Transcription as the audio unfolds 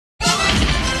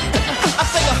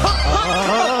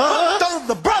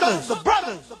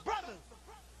brothers.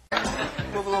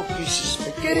 Move a little piece of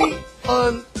spaghetti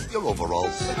on your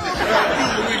overalls.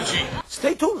 Luigi.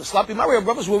 Stay tuned. The Sloppy Mario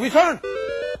Brothers will return.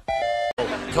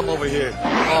 Come over here.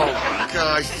 Oh,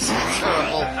 gosh, this is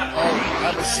terrible. Oh,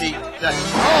 have a seat.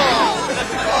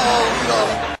 Oh, no.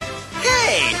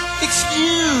 Hey,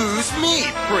 excuse me,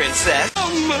 princess.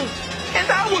 And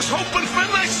I was hoping for a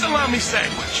nice salami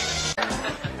sandwich.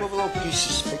 Move a little piece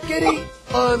of spaghetti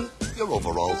on your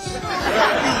overalls.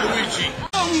 Luigi.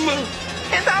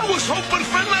 And I was hoping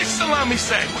for a nice salami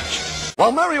sandwich.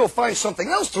 While Mario finds something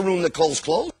else to ruin Nicole's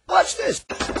clothes, watch this.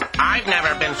 I've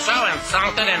never been so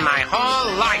insulted in my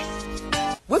whole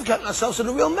life. We've gotten ourselves in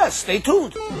a real mess. Stay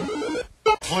tuned.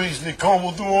 Please, Nicole,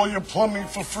 we'll do all your plumbing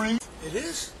for free. It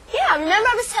is? Yeah, remember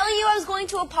I was telling you I was going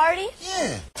to a party?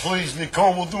 Yeah. Please,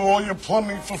 Nicole, we'll do all your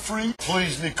plumbing for free.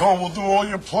 Please, Nicole, we'll do all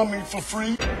your plumbing for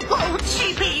free. Oh,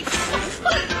 cheapy!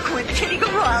 Quit kidding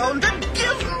around and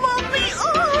give Mommy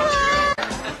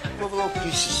Move a little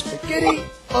piece of spaghetti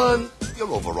on your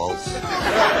overalls.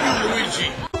 Luigi.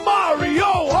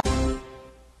 Mario!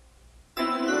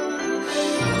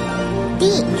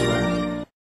 Deep.